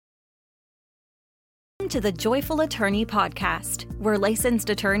To the Joyful Attorney Podcast, where licensed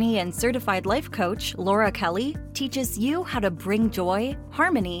attorney and certified life coach Laura Kelly teaches you how to bring joy,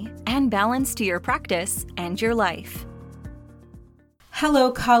 harmony, and balance to your practice and your life.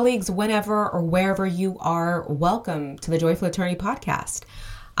 Hello, colleagues, whenever or wherever you are, welcome to the Joyful Attorney Podcast.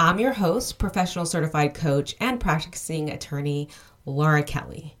 I'm your host, professional certified coach and practicing attorney Laura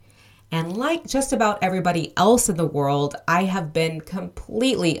Kelly. And like just about everybody else in the world, I have been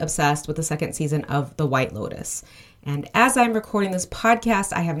completely obsessed with the second season of The White Lotus. And as I'm recording this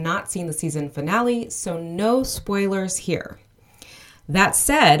podcast, I have not seen the season finale, so no spoilers here. That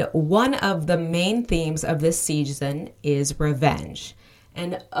said, one of the main themes of this season is revenge.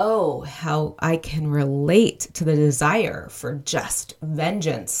 And oh, how I can relate to the desire for just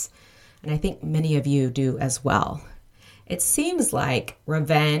vengeance. And I think many of you do as well. It seems like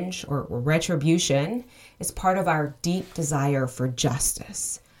revenge or retribution is part of our deep desire for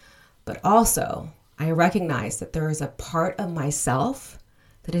justice. But also, I recognize that there is a part of myself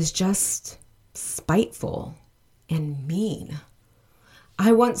that is just spiteful and mean.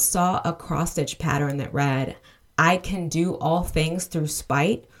 I once saw a cross-stitch pattern that read, "I can do all things through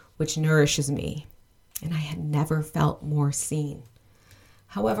spite, which nourishes me." And I had never felt more seen.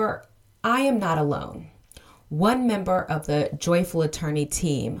 However, I am not alone. One member of the Joyful Attorney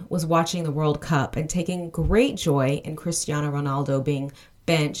team was watching the World Cup and taking great joy in Cristiano Ronaldo being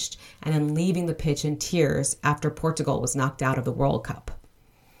benched and then leaving the pitch in tears after Portugal was knocked out of the World Cup.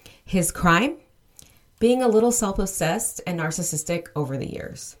 His crime? Being a little self-obsessed and narcissistic over the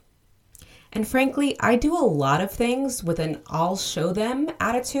years. And frankly, I do a lot of things with an I'll show them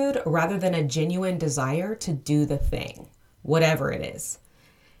attitude rather than a genuine desire to do the thing, whatever it is.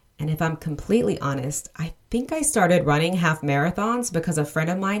 And if I'm completely honest, I think I started running half marathons because a friend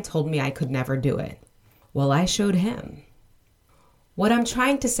of mine told me I could never do it. Well, I showed him. What I'm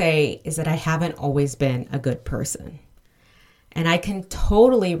trying to say is that I haven't always been a good person. And I can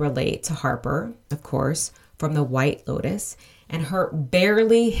totally relate to Harper, of course, from The White Lotus, and her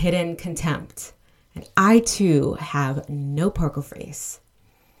barely hidden contempt. And I too have no poker face.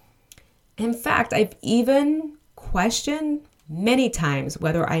 In fact, I've even questioned many times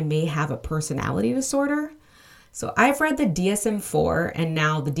whether I may have a personality disorder. So I've read the DSM-4 and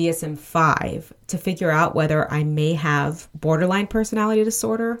now the DSM-5 to figure out whether I may have borderline personality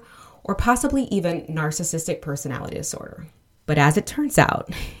disorder or possibly even narcissistic personality disorder. But as it turns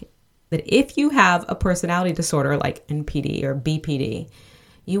out, that if you have a personality disorder like NPD or BPD,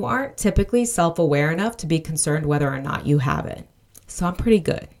 you aren't typically self-aware enough to be concerned whether or not you have it. So I'm pretty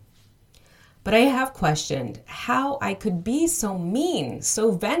good. But I have questioned how I could be so mean, so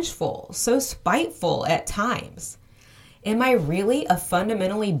vengeful, so spiteful at times. Am I really a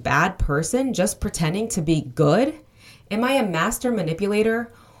fundamentally bad person just pretending to be good? Am I a master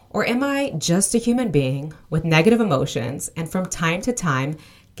manipulator? Or am I just a human being with negative emotions and from time to time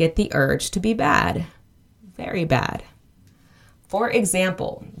get the urge to be bad? Very bad. For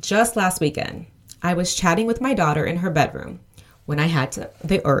example, just last weekend, I was chatting with my daughter in her bedroom when I had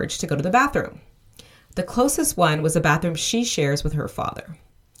the urge to go to the bathroom. The closest one was a bathroom she shares with her father.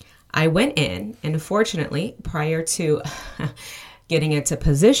 I went in, and fortunately, prior to getting into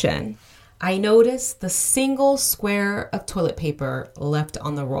position, I noticed the single square of toilet paper left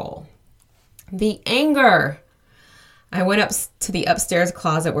on the roll. The anger! I went up to the upstairs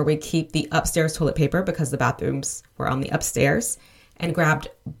closet where we keep the upstairs toilet paper because the bathrooms were on the upstairs and grabbed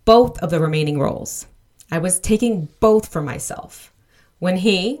both of the remaining rolls. I was taking both for myself. When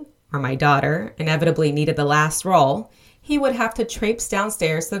he, or my daughter, inevitably needed the last roll, he would have to traipse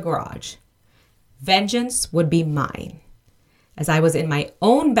downstairs to the garage. Vengeance would be mine. As I was in my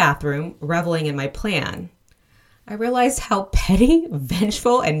own bathroom reveling in my plan, I realized how petty,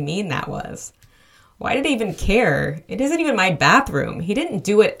 vengeful, and mean that was. Why did I even care? It isn't even my bathroom. He didn't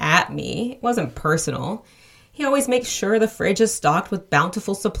do it at me. It wasn't personal. He always makes sure the fridge is stocked with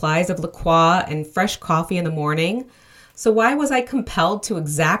bountiful supplies of La Croix and fresh coffee in the morning. So why was I compelled to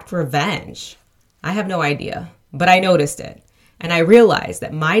exact revenge? I have no idea, but I noticed it. And I realized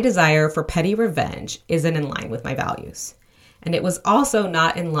that my desire for petty revenge isn't in line with my values. And it was also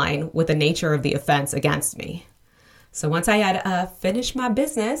not in line with the nature of the offense against me. So once I had finished my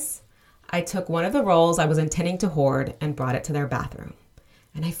business, I took one of the rolls I was intending to hoard and brought it to their bathroom.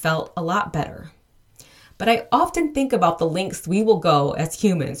 And I felt a lot better. But I often think about the lengths we will go as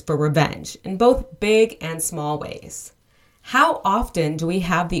humans for revenge in both big and small ways. How often do we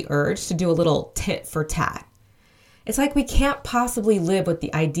have the urge to do a little tit for tat? It's like we can't possibly live with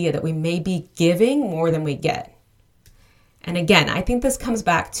the idea that we may be giving more than we get. And again, I think this comes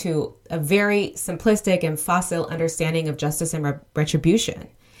back to a very simplistic and facile understanding of justice and retribution.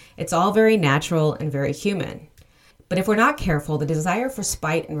 It's all very natural and very human. But if we're not careful, the desire for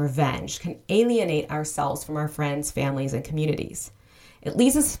spite and revenge can alienate ourselves from our friends, families, and communities. It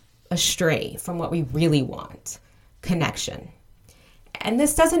leads us astray from what we really want, connection. And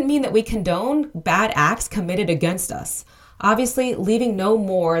this doesn't mean that we condone bad acts committed against us. Obviously, leaving no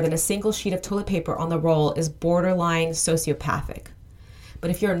more than a single sheet of toilet paper on the roll is borderline sociopathic. But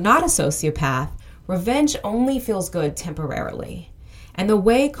if you're not a sociopath, revenge only feels good temporarily. And the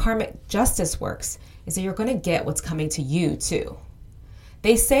way karmic justice works is that you're going to get what's coming to you too.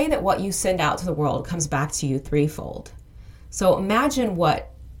 They say that what you send out to the world comes back to you threefold. So imagine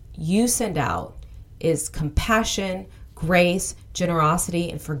what you send out is compassion, grace,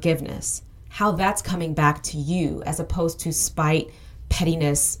 generosity, and forgiveness. How that's coming back to you as opposed to spite,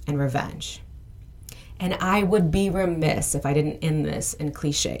 pettiness, and revenge. And I would be remiss if I didn't end this in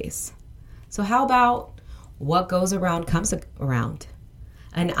cliches. So how about what goes around comes around?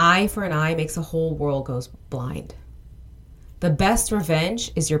 An eye for an eye makes a whole world goes blind. The best revenge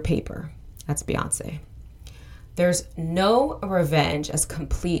is your paper. That's Beyonce. There's no revenge as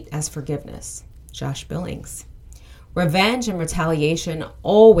complete as forgiveness. Josh Billings. Revenge and retaliation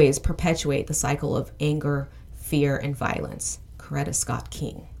always perpetuate the cycle of anger, fear, and violence. Coretta Scott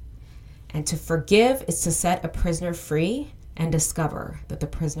King. And to forgive is to set a prisoner free and discover that the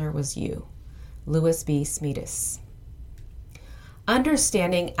prisoner was you. Lewis B. Smedes.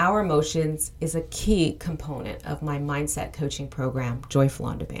 Understanding our emotions is a key component of my mindset coaching program, Joyful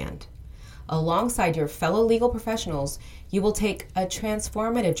on Demand. Alongside your fellow legal professionals, you will take a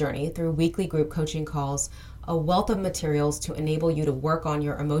transformative journey through weekly group coaching calls, a wealth of materials to enable you to work on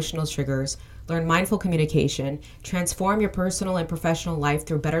your emotional triggers, learn mindful communication, transform your personal and professional life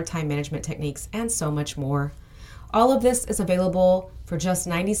through better time management techniques, and so much more. All of this is available for just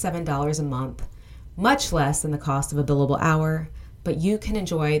 $97 a month, much less than the cost of a billable hour, but you can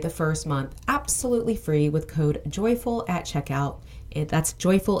enjoy the first month absolutely free with code JOYFUL at checkout. That's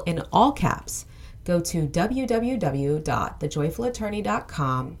JOYFUL in all caps. Go to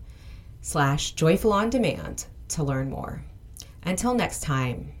www.thejoyfulattorney.com/joyfulondemand to learn more. Until next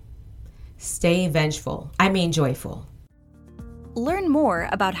time, stay vengeful. Joyful. Learn more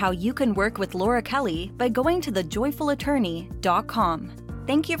about how you can work with Laura Kelly by going to thejoyfulattorney.com.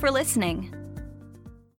 Thank you for listening.